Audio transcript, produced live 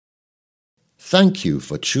Thank you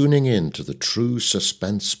for tuning in to the True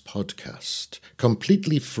Suspense podcast,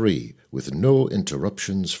 completely free with no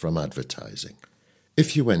interruptions from advertising.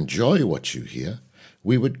 If you enjoy what you hear,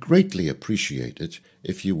 we would greatly appreciate it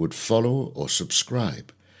if you would follow or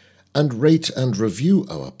subscribe and rate and review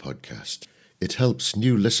our podcast. It helps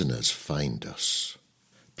new listeners find us.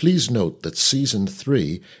 Please note that Season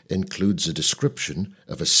 3 includes a description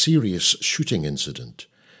of a serious shooting incident,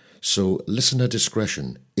 so listener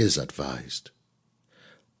discretion is advised.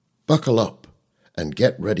 Buckle up and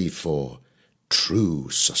get ready for True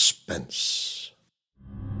Suspense.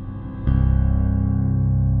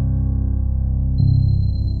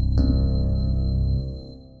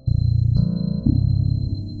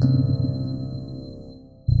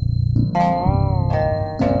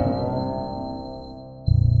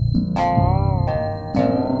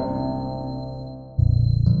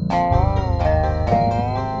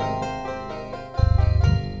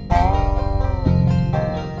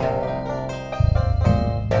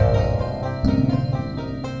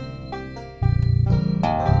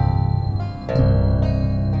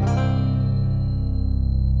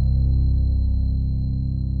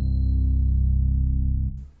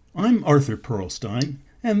 I'm Arthur Perlstein,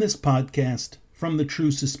 and this podcast from the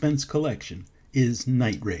True Suspense collection is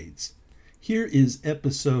Night Raids. Here is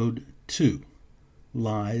Episode 2,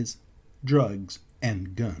 Lies, Drugs,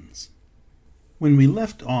 and Guns. When we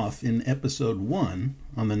left off in Episode 1,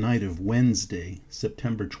 on the night of Wednesday,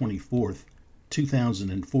 September 24th,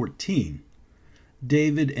 2014,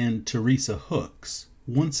 David and Teresa Hooks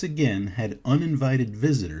once again had uninvited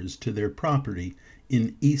visitors to their property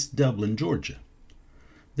in East Dublin, Georgia.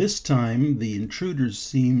 This time, the intruders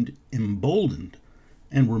seemed emboldened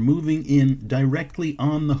and were moving in directly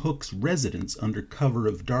on the Hooks' residence under cover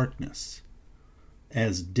of darkness.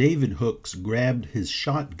 As David Hooks grabbed his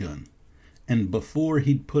shotgun, and before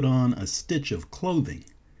he'd put on a stitch of clothing,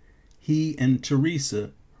 he and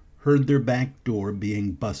Teresa heard their back door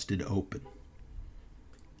being busted open.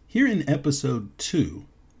 Here in Episode 2,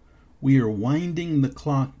 we are winding the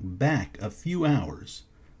clock back a few hours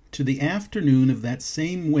to the afternoon of that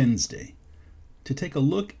same Wednesday to take a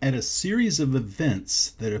look at a series of events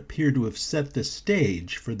that appear to have set the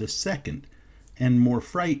stage for the second and more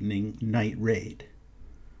frightening night raid.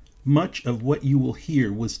 Much of what you will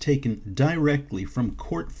hear was taken directly from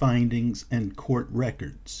court findings and court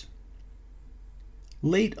records.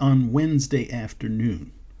 Late on Wednesday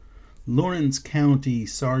afternoon, Lawrence County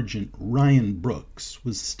Sergeant Ryan Brooks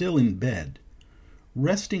was still in bed,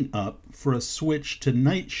 resting up for a switch to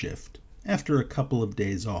night shift after a couple of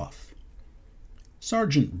days off.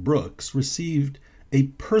 Sergeant Brooks received a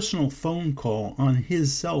personal phone call on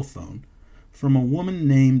his cell phone from a woman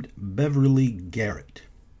named Beverly Garrett.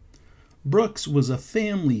 Brooks was a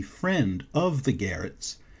family friend of the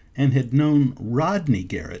Garretts and had known Rodney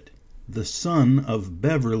Garrett, the son of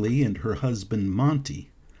Beverly and her husband Monty,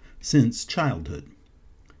 since childhood.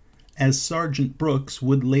 As Sergeant Brooks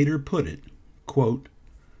would later put it, quote,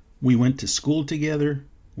 "We went to school together,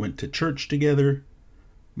 went to church together.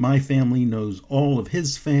 My family knows all of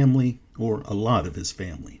his family, or a lot of his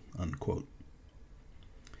family," unquote.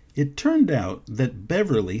 It turned out that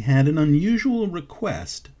Beverly had an unusual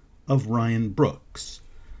request of Ryan Brooks.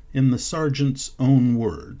 In the sergeant's own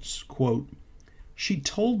words, quote, "She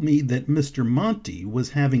told me that Mr. Monty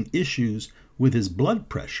was having issues with his blood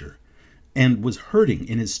pressure and was hurting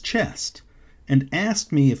in his chest, and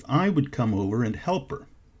asked me if I would come over and help her.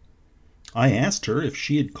 I asked her if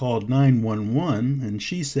she had called 911, and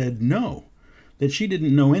she said no, that she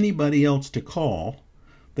didn't know anybody else to call,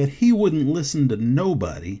 that he wouldn't listen to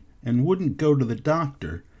nobody and wouldn't go to the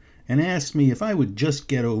doctor, and asked me if I would just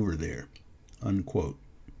get over there," unquote.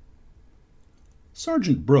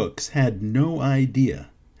 Sergeant Brooks had no idea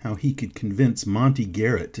how he could convince Monty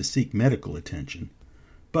Garrett to seek medical attention,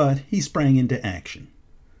 but he sprang into action.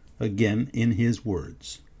 Again, in his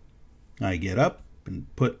words, "I get up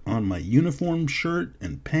and put on my uniform shirt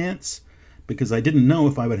and pants because I didn't know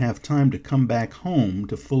if I would have time to come back home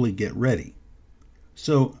to fully get ready.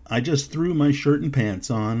 So I just threw my shirt and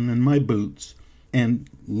pants on and my boots and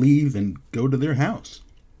leave and go to their house,"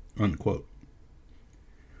 unquote.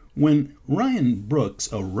 When Ryan Brooks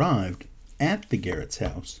arrived at the Garrett's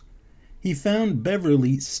house, he found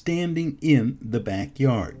Beverly standing in the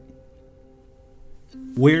backyard.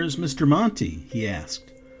 "Where's Mr. Monty?" he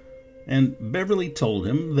asked, and Beverly told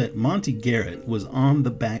him that Monty Garrett was on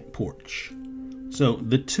the back porch. So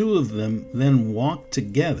the two of them then walked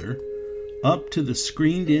together up to the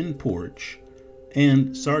screened-in porch,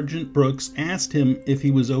 and Sergeant Brooks asked him if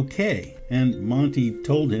he was okay, and Monty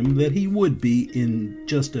told him that he would be in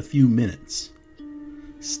just a few minutes.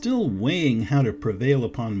 Still weighing how to prevail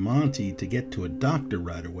upon Monty to get to a doctor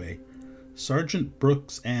right away, Sergeant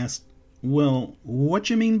Brooks asked, "Well,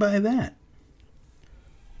 what you mean by that?"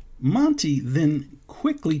 Monty then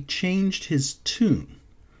quickly changed his tune,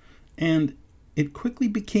 and it quickly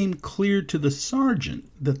became clear to the sergeant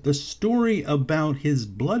that the story about his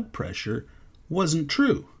blood pressure wasn't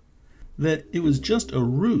true, that it was just a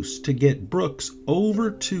ruse to get Brooks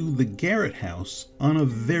over to the Garrett house on a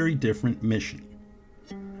very different mission.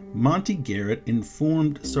 Monty Garrett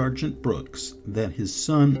informed Sergeant Brooks that his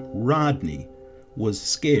son Rodney was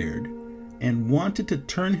scared and wanted to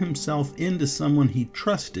turn himself into someone he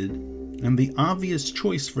trusted, and the obvious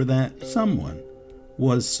choice for that someone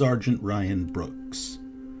was Sergeant Ryan Brooks.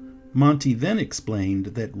 Monty then explained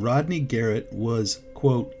that Rodney Garrett was,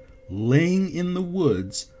 quote, laying in the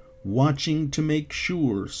woods watching to make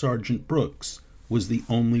sure Sergeant Brooks was the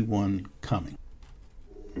only one coming.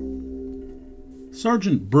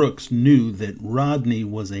 Sergeant Brooks knew that Rodney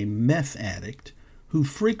was a meth addict who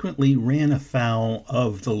frequently ran afoul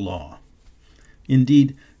of the law.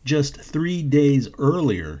 Indeed, just 3 days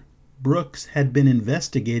earlier, Brooks had been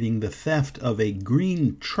investigating the theft of a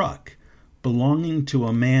green truck belonging to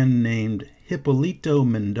a man named Hippolito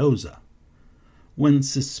Mendoza. When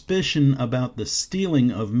suspicion about the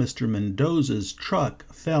stealing of Mr. Mendoza's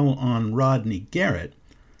truck fell on Rodney Garrett,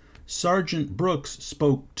 Sergeant Brooks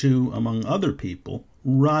spoke to, among other people,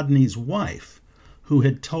 Rodney's wife, who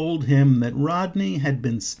had told him that Rodney had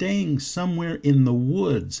been staying somewhere in the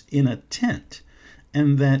woods in a tent,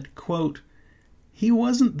 and that, quote, he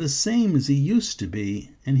wasn't the same as he used to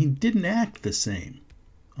be, and he didn't act the same,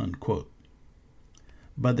 unquote.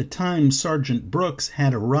 By the time Sergeant Brooks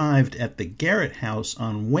had arrived at the Garrett house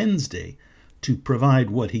on Wednesday to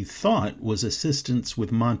provide what he thought was assistance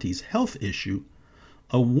with Monty's health issue,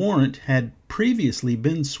 a warrant had previously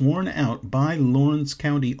been sworn out by Lawrence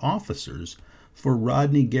County officers for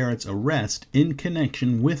Rodney Garrett's arrest in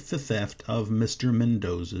connection with the theft of Mr.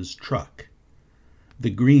 Mendoza's truck. The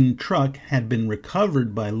green truck had been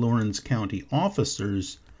recovered by Lawrence County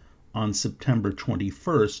officers on September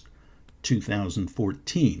 21st,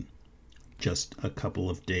 2014, just a couple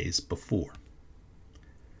of days before.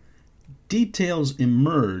 Details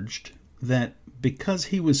emerged that because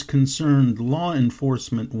he was concerned law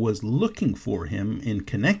enforcement was looking for him in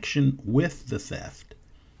connection with the theft,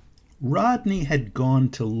 Rodney had gone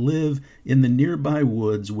to live in the nearby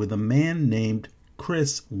woods with a man named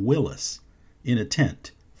Chris Willis in a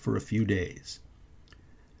tent for a few days.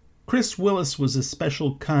 Chris Willis was a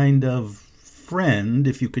special kind of friend,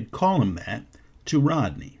 if you could call him that, to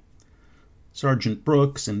Rodney. Sergeant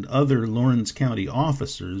Brooks and other Lawrence County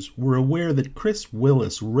officers were aware that Chris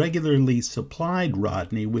Willis regularly supplied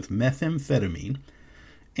Rodney with methamphetamine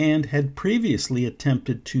and had previously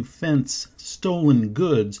attempted to fence stolen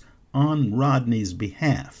goods on Rodney's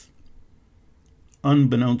behalf.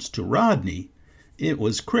 Unbeknownst to Rodney, it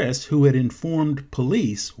was Chris who had informed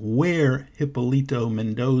police where Hippolito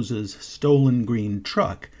Mendoza's stolen green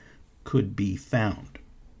truck could be found.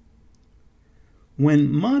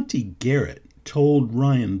 When Monty Garrett told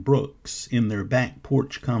Ryan Brooks in their back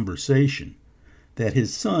porch conversation that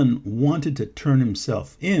his son wanted to turn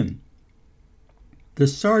himself in, the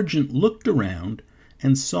sergeant looked around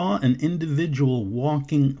and saw an individual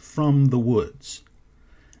walking from the woods.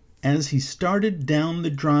 As he started down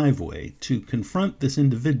the driveway to confront this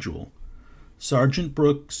individual, Sergeant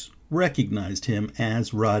Brooks recognized him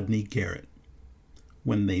as Rodney Garrett.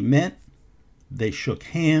 When they met, they shook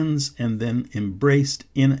hands and then embraced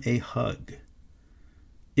in a hug.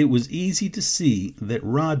 It was easy to see that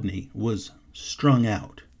Rodney was strung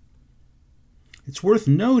out. It's worth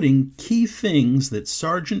noting key things that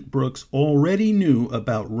Sergeant Brooks already knew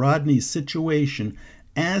about Rodney's situation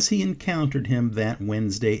as he encountered him that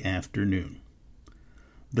Wednesday afternoon.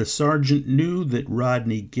 The sergeant knew that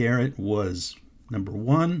Rodney Garrett was, number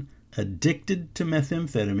 1, addicted to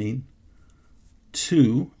methamphetamine,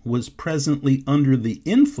 2, was presently under the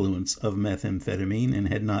influence of methamphetamine and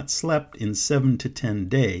had not slept in 7 to 10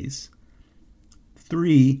 days,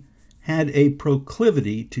 3, had a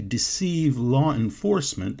proclivity to deceive law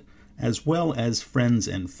enforcement as well as friends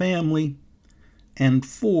and family, and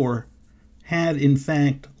 4, had in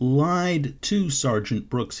fact lied to Sergeant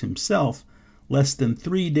Brooks himself less than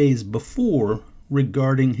 3 days before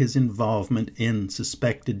regarding his involvement in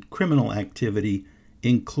suspected criminal activity,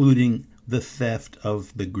 including the theft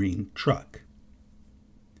of the green truck.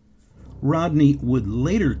 Rodney would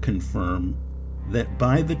later confirm that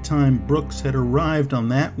by the time Brooks had arrived on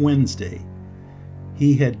that Wednesday,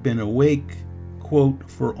 he had been awake, quote,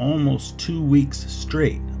 for almost 2 weeks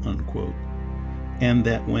straight, unquote, and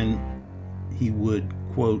that when he would,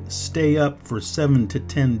 quote, stay up for 7 to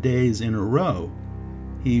 10 days in a row,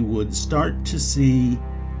 he would start to see,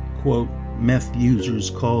 quote, meth users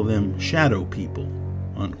call them shadow people,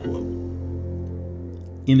 unquote.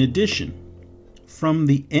 In addition, from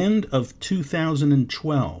the end of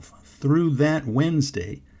 2012 through that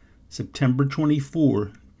Wednesday, September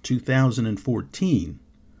 24, 2014,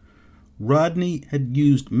 Rodney had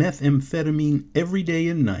used methamphetamine every day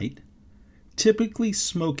and night, typically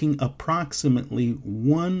smoking approximately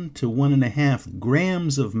 1 to 1.5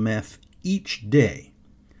 grams of meth each day,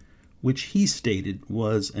 which he stated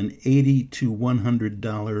was an $80 to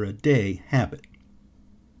 $100 a day habit.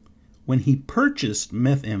 When he purchased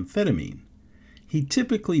methamphetamine, he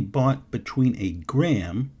typically bought between a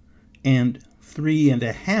gram and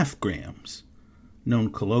 3.5 grams,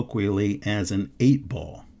 known colloquially as an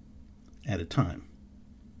 8-ball, at a time.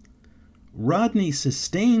 Rodney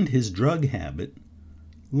sustained his drug habit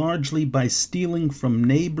largely by stealing from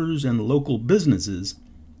neighbors and local businesses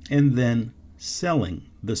and then selling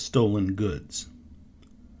the stolen goods.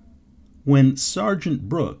 When Sergeant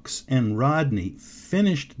Brooks and Rodney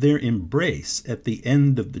finished their embrace at the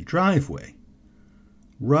end of the driveway,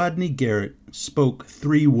 Rodney Garrett spoke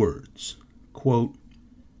 3 words, quote,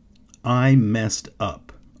 "I messed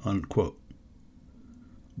up," unquote.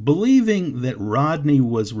 Believing that Rodney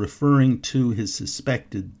was referring to his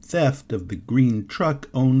suspected theft of the green truck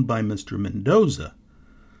owned by Mr. Mendoza,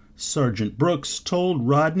 Sergeant Brooks told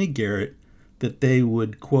Rodney Garrett that they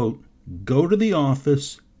would, quote, go to the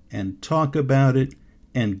office and talk about it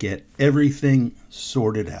and get everything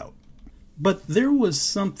sorted out. But there was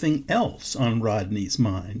something else on Rodney's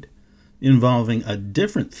mind involving a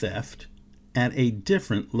different theft at a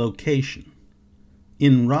different location.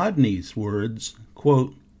 In Rodney's words,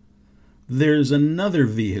 quote, "There's another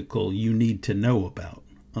vehicle you need to know about,"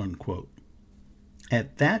 unquote.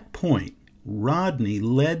 At that point, Rodney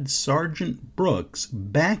led Sergeant Brooks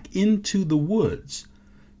back into the woods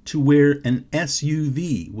to where an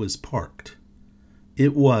SUV was parked.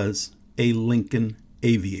 It was a Lincoln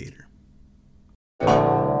Aviator.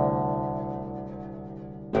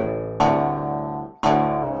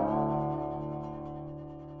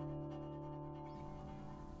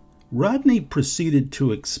 Rodney proceeded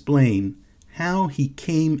to explain how he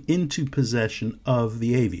came into possession of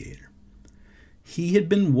the Aviator. He had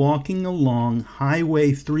been walking along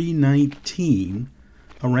Highway 319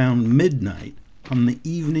 around midnight on the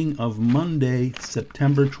evening of Monday,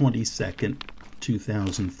 September 22nd,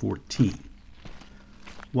 2014.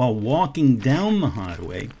 While walking down the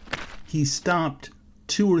highway, he stopped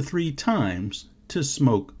 2 or 3 times to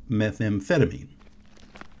smoke methamphetamine.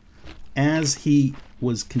 As he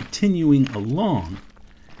was continuing along,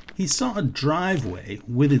 he saw a driveway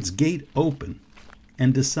with its gate open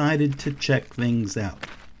and decided to check things out.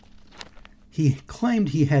 He claimed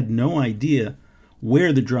he had no idea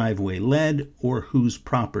where the driveway led or whose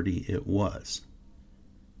property it was.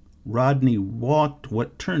 Rodney walked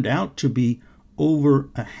what turned out to be over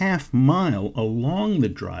a half-mile along the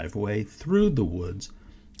driveway through the woods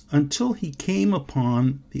until he came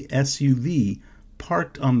upon the SUV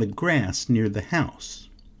parked on the grass near the house.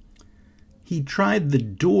 He tried the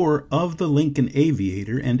door of the Lincoln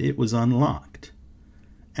Aviator and it was unlocked.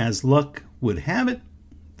 As luck would have it,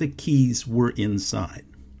 the keys were inside.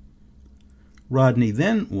 Rodney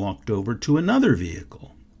then walked over to another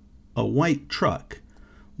vehicle, a white truck,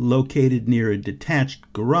 located near a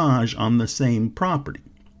detached garage on the same property.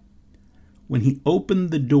 When he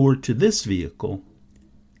opened the door to this vehicle,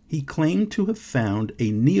 he claimed to have found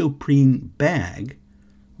a neoprene bag,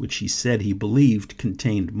 which he said he believed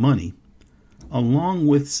contained money, along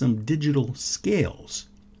with some digital scales,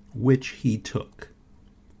 which he took.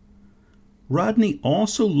 Rodney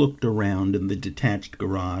also looked around in the detached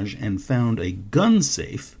garage and found a gun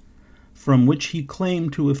safe from which he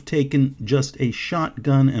claimed to have taken just a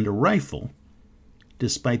shotgun and a rifle,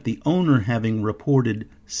 despite the owner having reported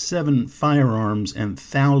 7 firearms and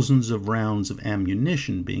thousands of rounds of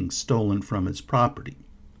ammunition being stolen from his property.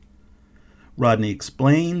 Rodney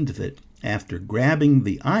explained that after grabbing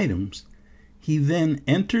the items, he then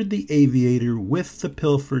entered the Aviator with the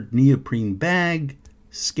pilfered neoprene bag,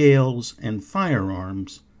 scales, and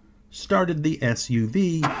firearms, started the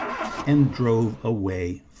SUV, and drove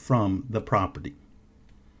away from the property.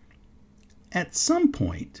 At some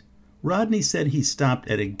point, Rodney said he stopped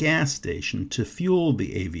at a gas station to fuel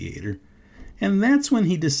the Aviator, and that's when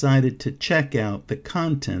he decided to check out the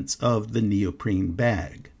contents of the neoprene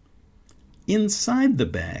bag. Inside the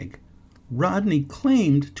bag, Rodney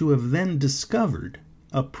claimed to have then discovered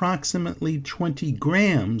approximately 20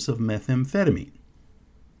 grams of methamphetamine.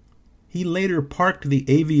 He later parked the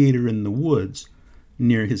Aviator in the woods,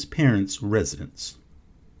 near his parents' residence.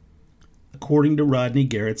 According to Rodney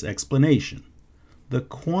Garrett's explanation, the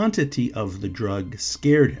quantity of the drug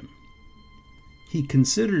scared him. He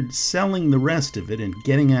considered selling the rest of it and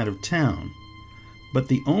getting out of town, but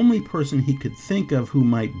the only person he could think of who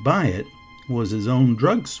might buy it was his own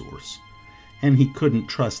drug source, and he couldn't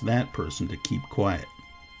trust that person to keep quiet.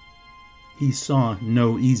 He saw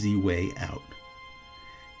no easy way out.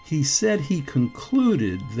 He said he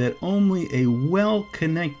concluded that only a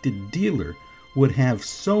well-connected dealer would have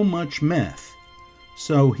so much meth,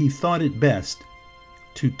 so he thought it best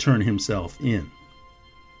to turn himself in.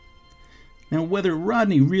 Now, whether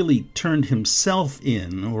Rodney really turned himself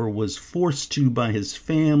in or was forced to by his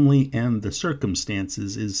family and the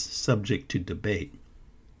circumstances is subject to debate.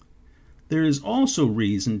 There is also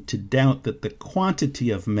reason to doubt that the quantity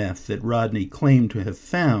of meth that Rodney claimed to have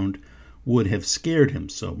found would have scared him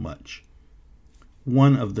so much.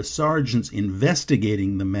 One of the sergeants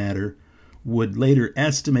investigating the matter would later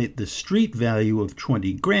estimate the street value of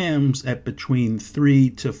 20 grams at between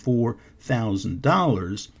 $3,000 to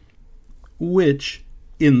 $4,000, which,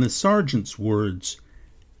 in the sergeant's words,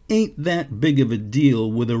 ain't that big of a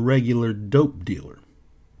deal with a regular dope dealer.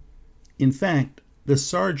 In fact, the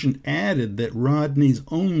sergeant added that Rodney's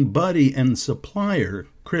own buddy and supplier,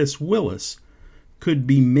 Chris Willis, could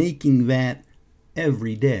be making that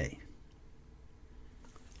every day.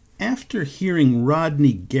 After hearing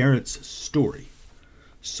Rodney Garrett's story,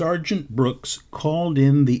 Sergeant Brooks called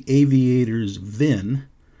in the Aviator's VIN,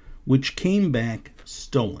 which came back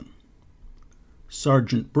stolen.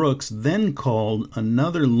 Sergeant Brooks then called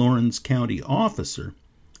another Lawrence County officer,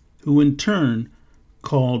 who in turn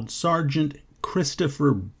called Sergeant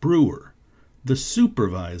Christopher Brewer, the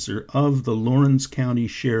supervisor of the Lawrence County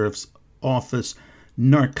Sheriff's Office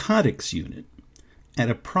Narcotics Unit, at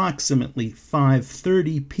approximately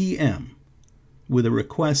 5:30 p.m. with a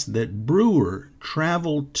request that Brewer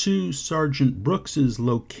travel to Sergeant Brooks's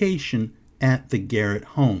location at the Garrett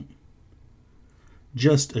home.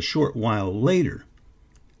 Just a short while later,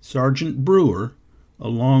 Sergeant Brewer,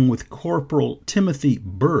 along with Corporal Timothy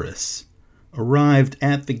Burris, arrived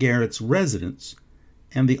at the Garrett's residence,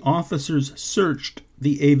 and the officers searched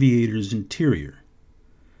the Aviator's interior.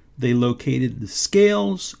 They located the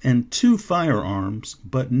scales and 2 firearms,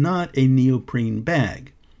 but not a neoprene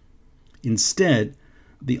bag. Instead,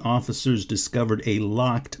 the officers discovered a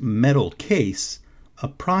locked metal case,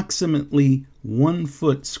 approximately 1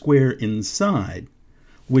 foot square inside,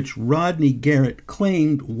 which Rodney Garrett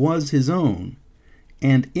claimed was his own,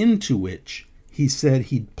 and into which he said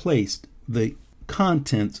he'd placed the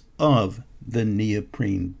contents of the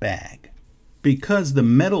neoprene bag. Because the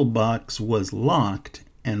metal box was locked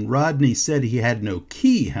and Rodney said he had no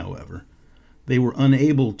key, however, they were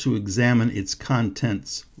unable to examine its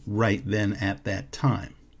contents right then at that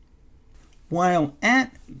time. While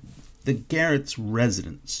at the Garrett's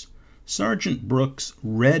residence, Sergeant Brooks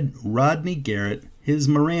read Rodney Garrett his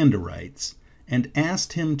Miranda rights and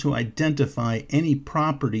asked him to identify any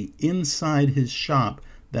property inside his shop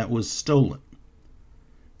that was stolen.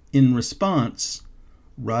 In response,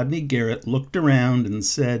 Rodney Garrett looked around and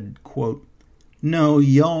said, quote, "No,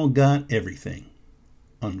 y'all got everything,"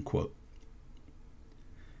 unquote.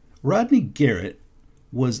 Rodney Garrett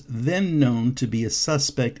was then known to be a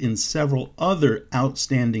suspect in several other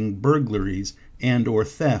outstanding burglaries and or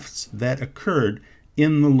thefts that occurred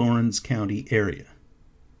in the Lawrence County area.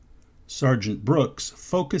 Sergeant Brooks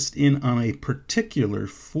focused in on a particular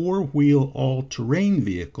 4-wheel all-terrain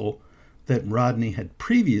vehicle that Rodney had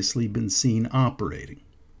previously been seen operating.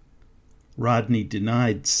 Rodney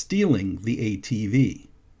denied stealing the ATV.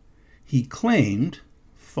 He claimed,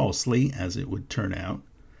 falsely as it would turn out,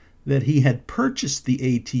 that he had purchased the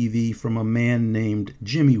ATV from a man named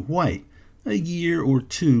Jimmy White a year or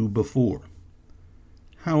 2 before.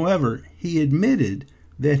 However, he admitted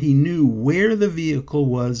that he knew where the vehicle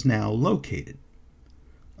was now located.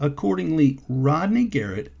 Accordingly, Rodney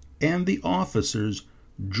Garrett and the officers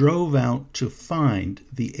drove out to find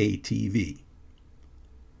the ATV.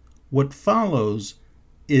 What follows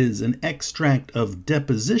is an extract of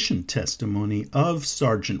deposition testimony of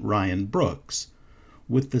Sergeant Ryan Brooks,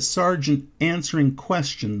 with the sergeant answering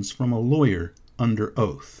questions from a lawyer under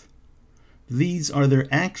oath. These are their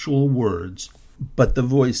actual words, but the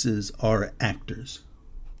voices are actors.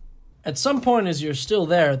 At some point as you're still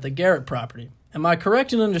there at the Garrett property, am I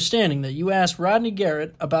correct in understanding that you asked Rodney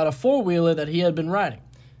Garrett about a 4-wheeler that he had been riding?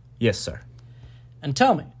 Yes, sir. And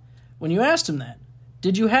tell me, when you asked him that,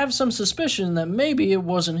 did you have some suspicion that maybe it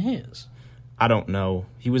wasn't his? I don't know.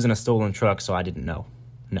 He was in a stolen truck, so I didn't know.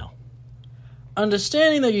 No.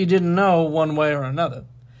 Understanding that you didn't know one way or another,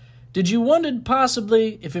 Did you wonder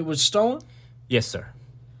possibly if it was stolen? Yes, sir.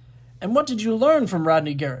 And what did you learn from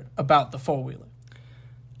Rodney Garrett about the four-wheeler?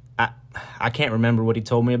 I can't remember what he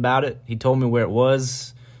told me about it. He told me where it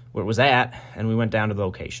was at, and we went down to the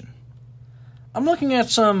location. I'm looking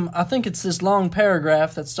at I think it's this long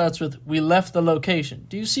paragraph that starts with, "We left the location."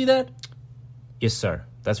 Do you see that? Yes, sir.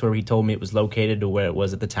 That's where he told me it was located to where it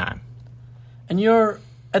was at the time. And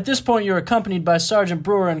at this point, you're accompanied by Sergeant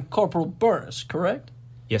Brewer and Corporal Burris, correct?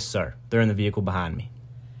 Yes, sir. They're in the vehicle behind me.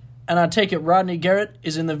 And I take it Rodney Garrett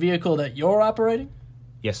is in the vehicle that you're operating?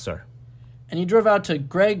 Yes, sir. And you drove out to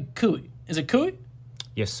Greg Cooey. Is it Cooey?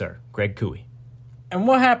 Yes, sir. Greg Cooey. And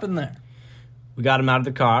what happened there? We got him out of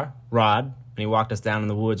the car, Rod, and he walked us down in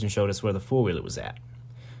the woods and showed us where the four-wheeler was at.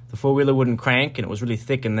 The four-wheeler wouldn't crank, and it was really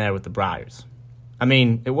thick in there with the briars. I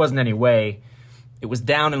mean, it wasn't any way. It was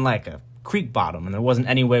down in like a creek bottom, and there wasn't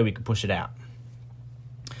any way we could push it out.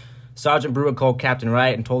 Sergeant Brewer called Captain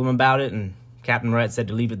Wright and told him about it, and Captain Wright said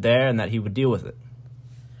to leave it there and that he would deal with it.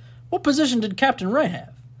 What position did Captain Wright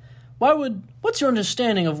have? What's your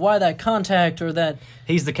understanding of why that contact or that...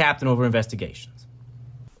 He's the captain over investigations.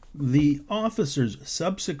 The officers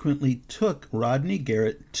subsequently took Rodney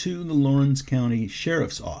Garrett to the Lawrence County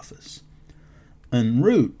Sheriff's Office. En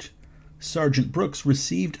route, Sergeant Brooks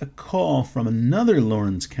received a call from another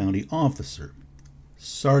Lawrence County officer,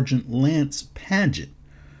 Sergeant Lance Paget,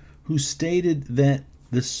 who stated that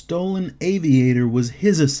the stolen aviator was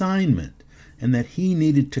his assignment and that he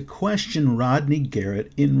needed to question Rodney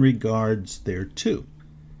Garrett in regards thereto.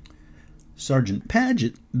 Sergeant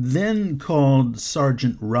Paget then called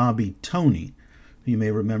Sergeant Robbie Toney, who you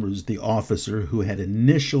may remember is the officer who had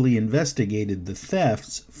initially investigated the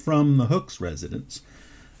thefts from the Hooks residence,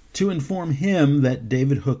 to inform him that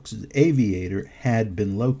David Hooks' aviator had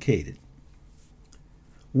been located.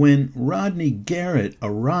 When Rodney Garrett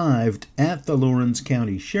arrived at the Lawrence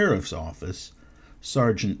County Sheriff's Office,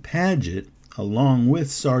 Sergeant Paget, along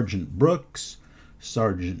with Sergeant Brooks,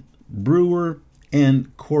 Sergeant Brewer,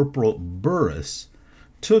 and Corporal Burris,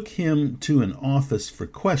 took him to an office for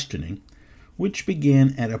questioning, which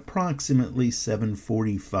began at approximately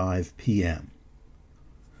 7:45 p.m.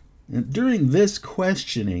 During this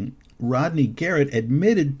questioning, Rodney Garrett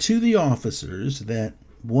admitted to the officers that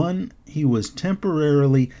 1. He was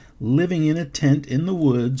temporarily living in a tent in the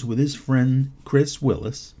woods with his friend Chris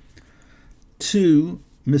Willis. 2.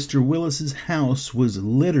 Mr. Willis's house was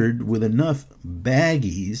littered with enough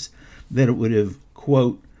baggies that it would have,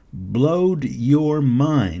 quote, blowed your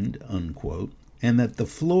mind, unquote, and that the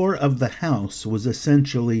floor of the house was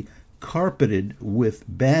essentially carpeted with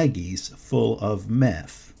baggies full of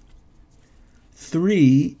meth.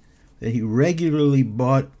 3. That he regularly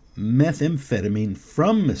bought methamphetamine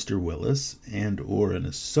from Mr. Willis and or an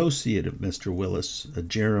associate of Mr. Willis,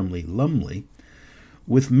 Jeremy Lumley,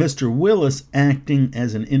 with Mr. Willis acting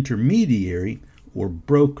as an intermediary or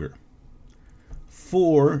broker.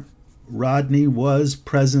 4. Rodney was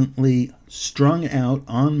presently strung out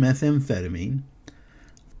on methamphetamine.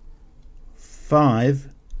 5.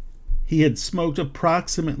 He had smoked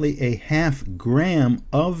approximately a half-gram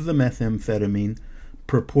of the methamphetamine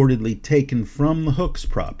purportedly taken from the Hooks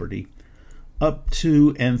property up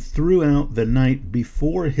to and throughout the night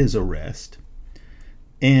before his arrest.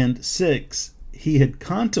 And 6. He had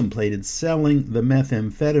contemplated selling the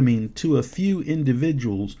methamphetamine to a few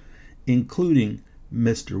individuals, including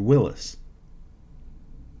Mr. Willis.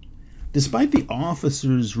 Despite the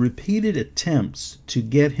officers' repeated attempts to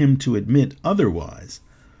get him to admit otherwise,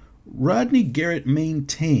 Rodney Garrett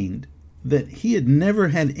maintained that he had never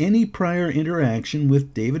had any prior interaction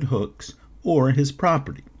with David Hooks or his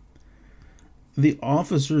property. The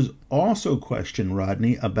officers also questioned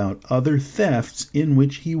Rodney about other thefts in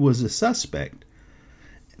which he was a suspect,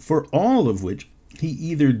 for all of which he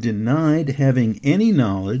either denied having any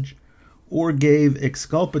knowledge or gave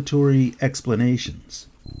exculpatory explanations.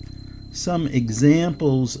 Some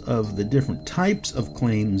examples of the different types of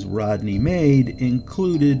claims Rodney made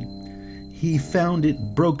included he found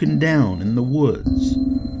it broken down in the woods,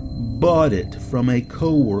 bought it from a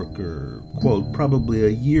co-worker, quote, probably a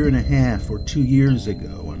year and a half or 2 years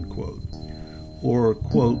ago, unquote, or,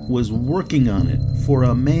 quote, was working on it for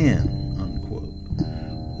a man, unquote,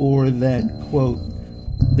 or that, quote,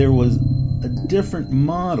 there was a different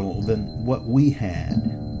model than what we had,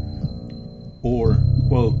 or,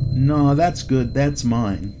 quote, no, that's good, that's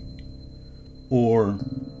mine, or,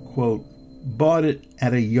 quote, bought it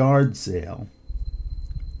at a yard sale,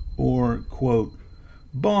 or, quote,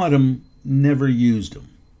 bought 'em, never used 'em,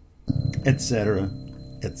 etc.,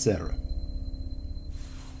 etc.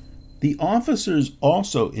 The officers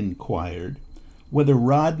also inquired whether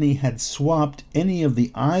Rodney had swapped any of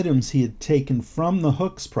the items he had taken from the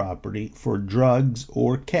Hooks property for drugs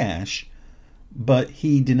or cash, but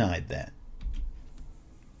he denied that.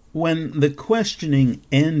 When the questioning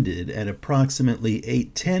ended at approximately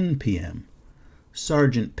 8:10 p.m.,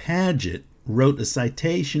 Sergeant Paget wrote a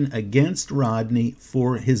citation against Rodney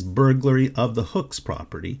for his burglary of the Hooks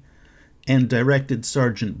property and directed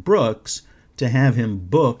Sergeant Brooks to have him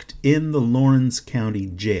booked in the Lawrence County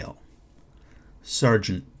Jail.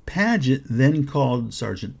 Sergeant Paget then called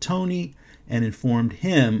Sergeant Toney and informed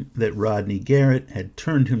him that Rodney Garrett had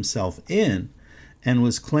turned himself in and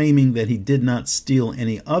was claiming that he did not steal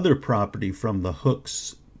any other property from the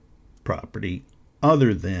Hooks property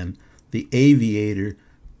other than the Aviator,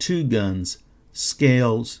 2 guns,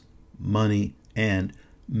 scales, money, and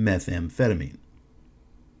methamphetamine.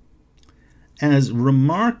 As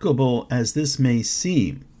remarkable as this may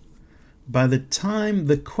seem, by the time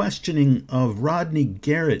the questioning of Rodney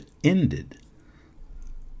Garrett ended,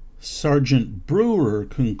 Sergeant Brewer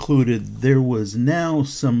concluded there was now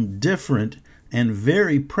some different and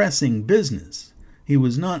very pressing business. He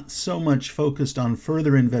was not so much focused on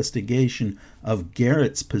further investigation of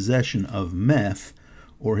Garrett's possession of meth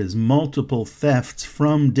or his multiple thefts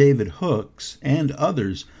from David Hooks and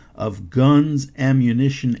others of guns,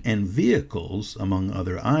 ammunition, and vehicles, among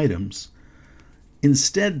other items.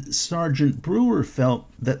 Instead, Sergeant Brewer felt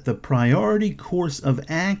that the priority course of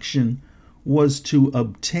action was to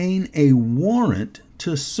obtain a warrant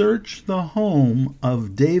to search the home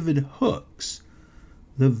of David Hooks,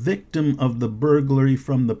 the victim of the burglary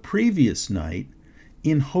from the previous night,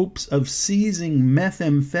 in hopes of seizing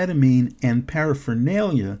methamphetamine and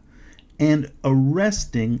paraphernalia and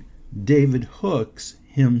arresting David Hooks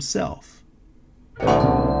himself.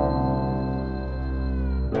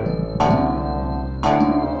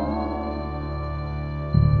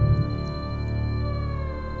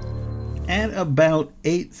 At about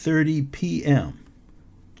 8:30 p.m.,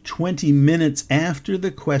 20 minutes after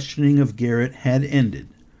the questioning of Garrett had ended,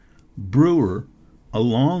 Brewer,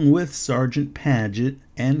 along with Sergeant Paget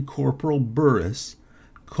and Corporal Burris,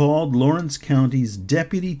 called Lawrence County's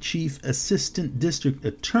Deputy Chief Assistant District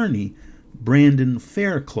Attorney, Brandon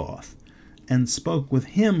Faircloth, and spoke with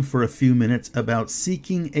him for a few minutes about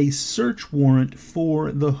seeking a search warrant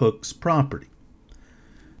for the Hooks property.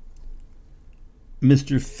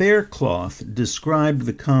 Mr. Faircloth described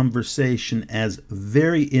the conversation as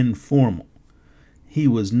very informal. He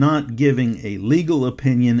was not giving a legal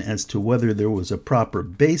opinion as to whether there was a proper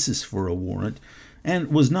basis for a warrant, and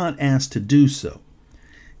was not asked to do so.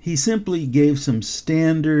 He simply gave some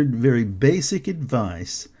standard, very basic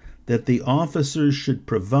advice that the officers should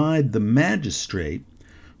provide the magistrate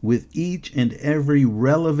with each and every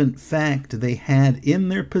relevant fact they had in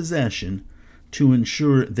their possession to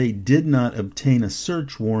ensure they did not obtain a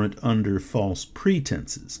search warrant under false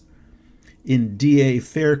pretenses. In D.A.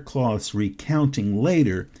 Faircloth's recounting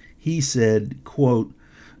later, he said, quote,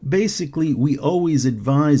 "Basically, we always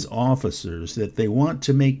advise officers that they want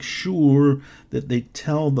to make sure that they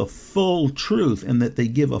tell the full truth and that they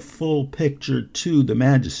give a full picture to the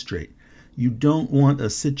magistrate. You don't want a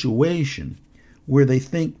situation where they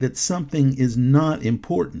think that something is not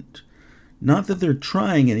important. Not that they're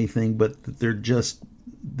trying anything, but that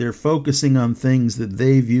they're focusing on things that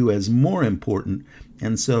they view as more important,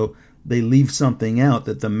 and so they leave something out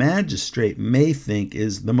that the magistrate may think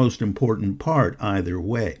is the most important part either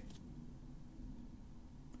way."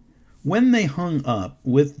 When they hung up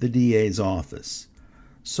with the DA's office,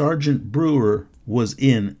 Sergeant Brewer was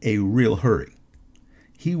in a real hurry.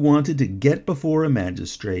 He wanted to get before a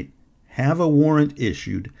magistrate, have a warrant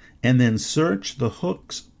issued, and then search the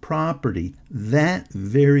Hooks property that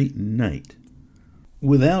very night.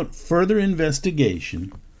 Without further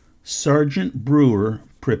investigation, Sergeant Brewer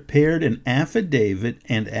prepared an affidavit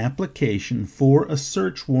and application for a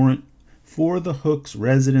search warrant for the Hooks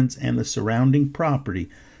residence and the surrounding property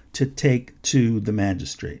to take to the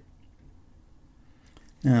magistrate.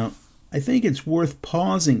 Now, I think it's worth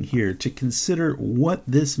pausing here to consider what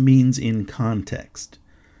this means in context.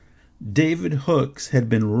 David Hooks had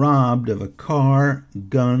been robbed of a car,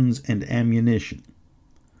 guns, and ammunition.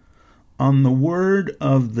 On the word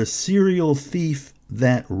of the serial thief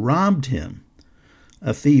that robbed him,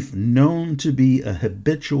 a thief known to be a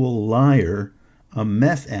habitual liar, a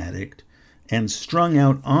meth addict, and strung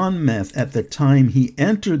out on meth at the time he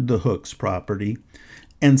entered the Hooks property,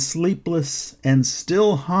 and sleepless and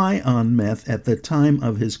still high on meth at the time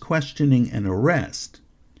of his questioning and arrest,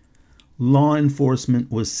 law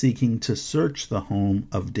enforcement was seeking to search the home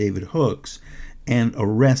of David Hooks and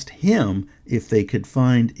arrest him if they could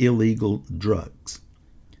find illegal drugs.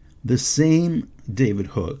 The same David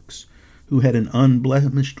Hooks, who had an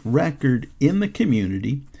unblemished record in the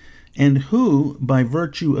community and who, by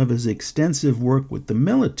virtue of his extensive work with the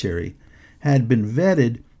military, had been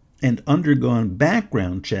vetted and undergone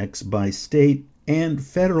background checks by state and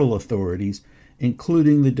federal authorities,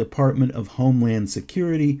 including the Department of Homeland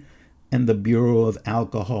Security and the Bureau of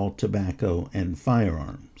Alcohol, Tobacco, and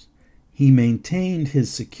Firearms. He maintained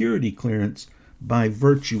his security clearance by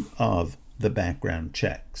virtue of the background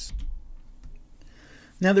checks.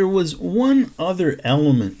 Now, there was one other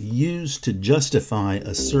element used to justify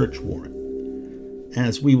a search warrant.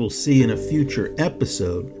 As we will see in a future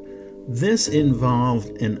episode, this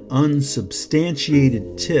involved an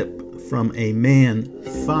unsubstantiated tip from a man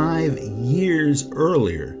 5 years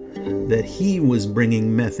earlier that he was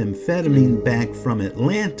bringing methamphetamine back from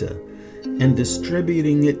Atlanta and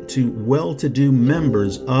distributing it to well-to-do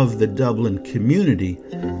members of the Dublin community,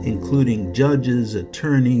 including judges,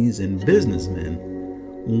 attorneys, and businessmen,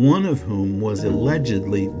 one of whom was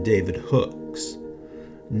allegedly David Hooks.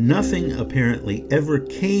 Nothing apparently ever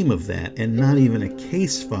came of that, and not even a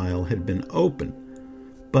case file had been opened.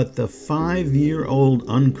 But the 5-year-old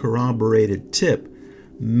uncorroborated tip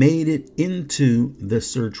made it into the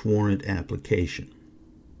search warrant application.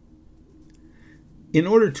 In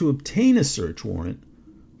order to obtain a search warrant,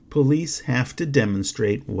 police have to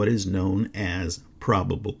demonstrate what is known as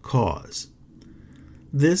probable cause.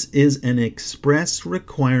 This is an express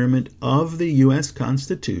requirement of the U.S.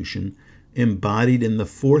 Constitution embodied in the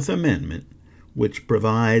Fourth Amendment, which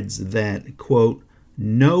provides that, quote,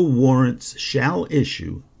 no warrants shall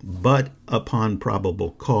issue but upon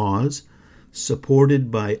probable cause, supported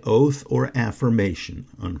by oath or affirmation,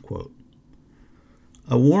 unquote.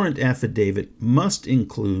 A warrant affidavit must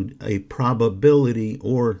include a probability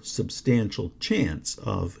or substantial chance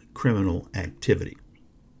of criminal activity.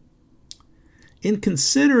 In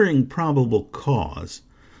considering probable cause,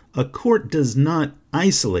 a court does not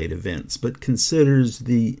isolate events, but considers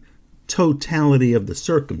the totality of the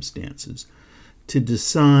circumstances to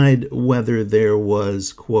decide whether there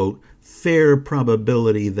was, quote, fair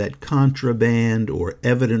probability that contraband or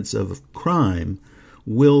evidence of crime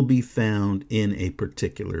will be found in a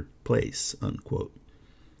particular place, unquote.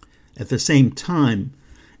 At the same time,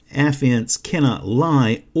 affiants cannot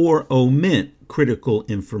lie or omit critical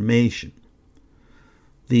information.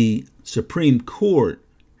 The Supreme Court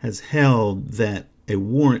has held that a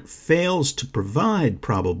warrant fails to provide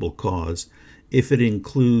probable cause if it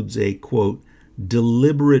includes a, quote,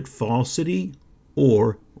 deliberate falsity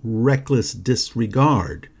or reckless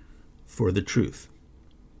disregard for the truth.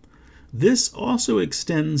 This also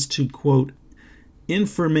extends to, quote,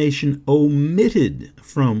 information omitted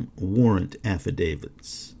from warrant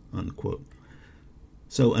affidavits, unquote.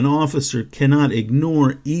 So an officer cannot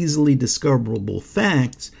ignore easily discoverable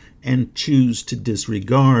facts and choose to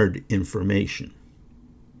disregard information.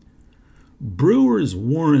 Brewer's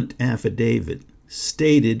warrant affidavit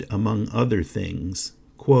stated, among other things,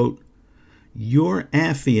 quote, your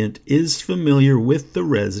affiant is familiar with the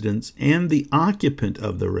residence and the occupant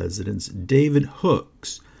of the residence, David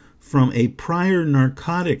Hooks, from a prior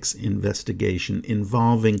narcotics investigation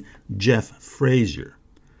involving Jeff Frazier.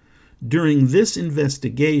 During this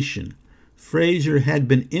investigation, Frazier had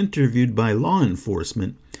been interviewed by law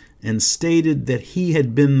enforcement and stated that he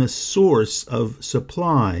had been the source of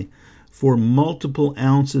supply for multiple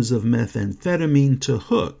ounces of methamphetamine to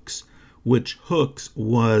Hooks, which Hooks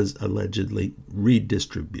was allegedly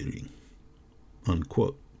redistributing,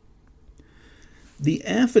 unquote. The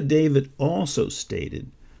affidavit also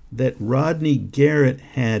stated that Rodney Garrett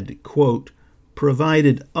had, quote,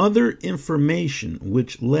 provided other information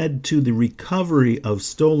which led to the recovery of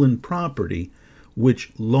stolen property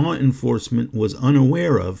which law enforcement was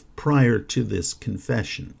unaware of prior to this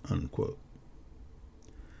confession, unquote.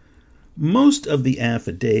 Most of the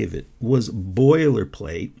affidavit was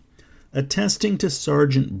boilerplate, attesting to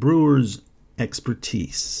Sergeant Brewer's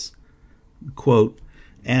expertise. Quote,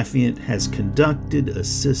 affiant has conducted,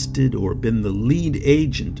 assisted, or been the lead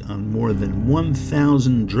agent on more than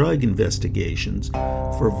 1,000 drug investigations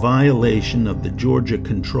for violation of the Georgia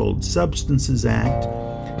Controlled Substances Act,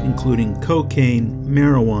 including cocaine,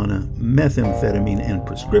 marijuana, methamphetamine, and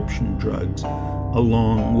prescription drugs,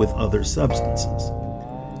 along with other substances.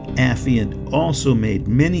 Affiant also made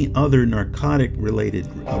many other narcotic-related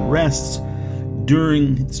arrests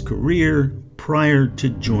during his career prior to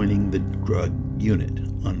joining the drug unit,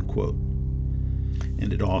 unquote.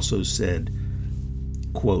 And it also said,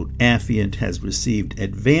 quote, affiant has received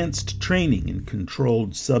advanced training in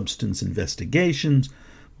controlled substance investigations,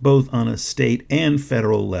 both on a state and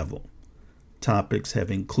federal level. Topics have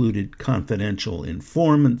included confidential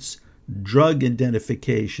informants, drug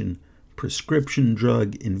identification, prescription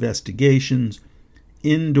drug investigations,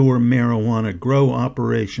 indoor marijuana grow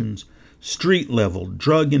operations, street-level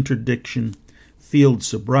drug interdiction, field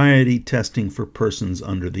sobriety testing for persons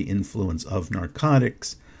under the influence of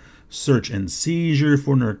narcotics, search and seizure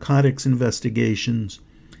for narcotics investigations,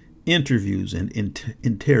 interviews and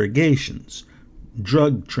interrogations,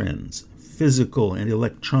 drug trends, physical and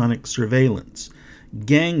electronic surveillance,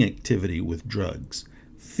 gang activity with drugs,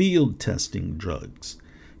 field testing drugs,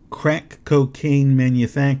 crack cocaine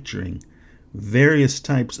manufacturing, various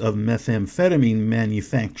types of methamphetamine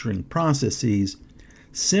manufacturing processes,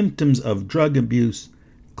 symptoms of drug abuse,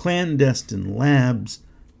 clandestine labs,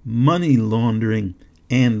 money laundering,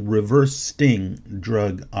 and reverse sting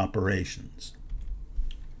drug operations.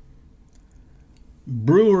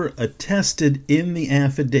 Brewer attested in the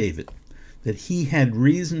affidavit that he had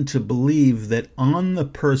reason to believe that on the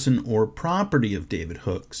person or property of David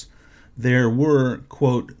Hooks there were,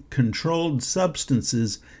 quote, controlled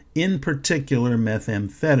substances, in particular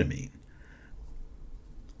methamphetamine,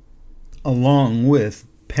 along with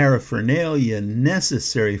paraphernalia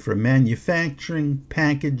necessary for manufacturing,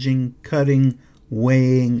 packaging, cutting,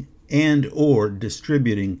 weighing, and or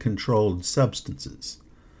distributing controlled substances.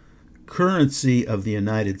 Currency of the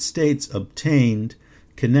United States obtained,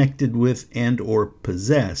 connected with, and or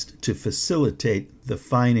possessed to facilitate the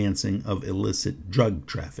financing of illicit drug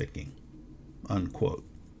trafficking, unquote.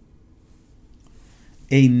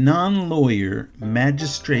 A non-lawyer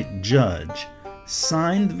magistrate judge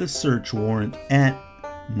signed the search warrant at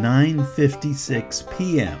 9:56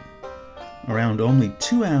 p.m., around only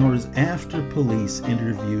 2 hours after police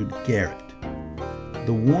interviewed Garrett.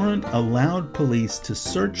 The warrant allowed police to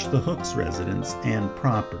search the Hooks residence and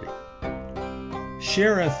property.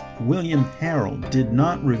 Sheriff William Harrell did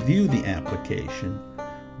not review the application,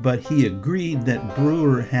 but he agreed that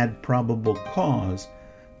Brewer had probable cause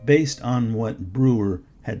based on what Brewer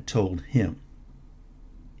had told him.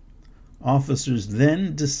 Officers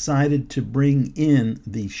then decided to bring in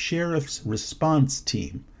the Sheriff's Response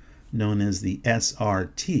Team, known as the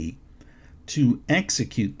SRT, to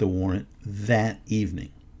execute the warrant that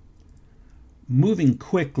evening. Moving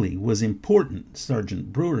quickly was important,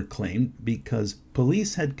 Sergeant Brewer claimed, because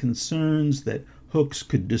police had concerns that Hooks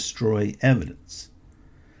could destroy evidence.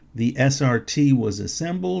 The SRT was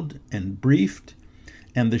assembled and briefed,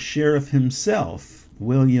 and the sheriff himself,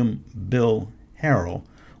 William Bill Harrell,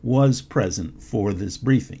 was present for this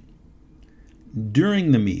briefing.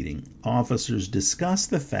 During the meeting, officers discussed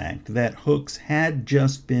the fact that Hooks had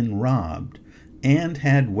just been robbed and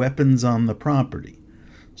had weapons on the property,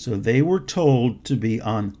 so they were told to be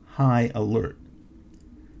on high alert.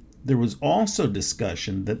 There was also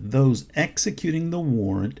discussion that those executing the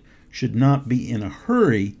warrant should not be in a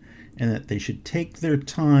hurry and that they should take their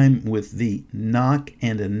time with the knock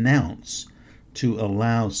and announce to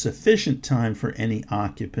allow sufficient time for any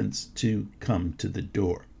occupants to come to the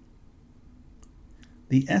door.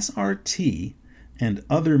 The SRT and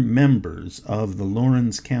other members of the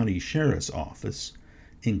Lawrence County Sheriff's Office,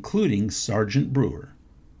 including Sergeant Brewer,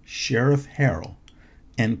 Sheriff Harrell,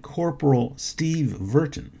 and Corporal Steve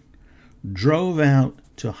Verton, drove out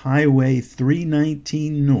to Highway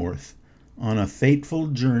 319 North on a fateful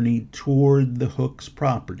journey toward the Hooks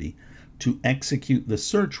property to execute the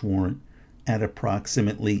search warrant at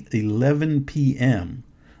approximately 11 p.m.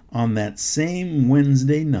 on that same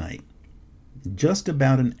Wednesday night, just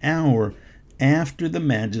about an hour after the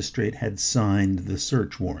magistrate had signed the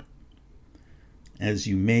search warrant. As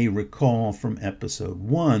you may recall from episode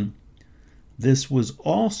 1, this was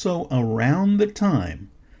also around the time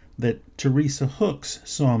that Teresa Hooks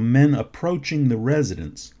saw men approaching the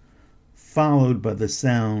residence, followed by the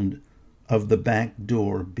sound of the back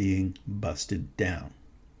door being busted down.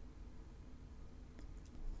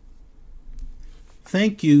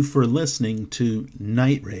 Thank you for listening to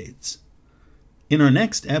Night Raids. In our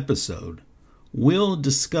next episode, we'll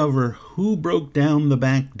discover who broke down the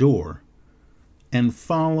back door and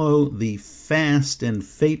follow the fast and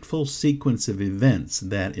fateful sequence of events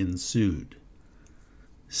that ensued.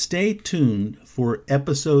 Stay tuned for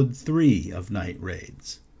episode 3 of Night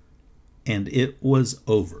Raids. And it was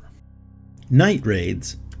over. Night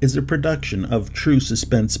Raids is a production of True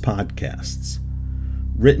Suspense Podcasts.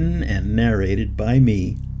 Written and narrated by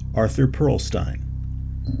me, Arthur Perlstein.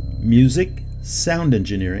 Music, sound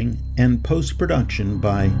engineering, and post-production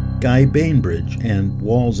by Guy Bainbridge and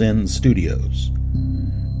Walls End Studios.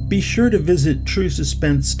 Be sure to visit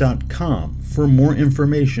TrueSuspense.com for more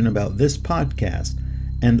information about this podcast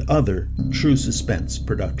and other True Suspense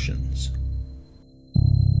productions.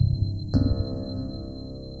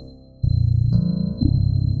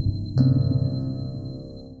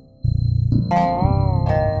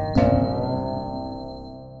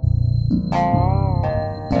 you.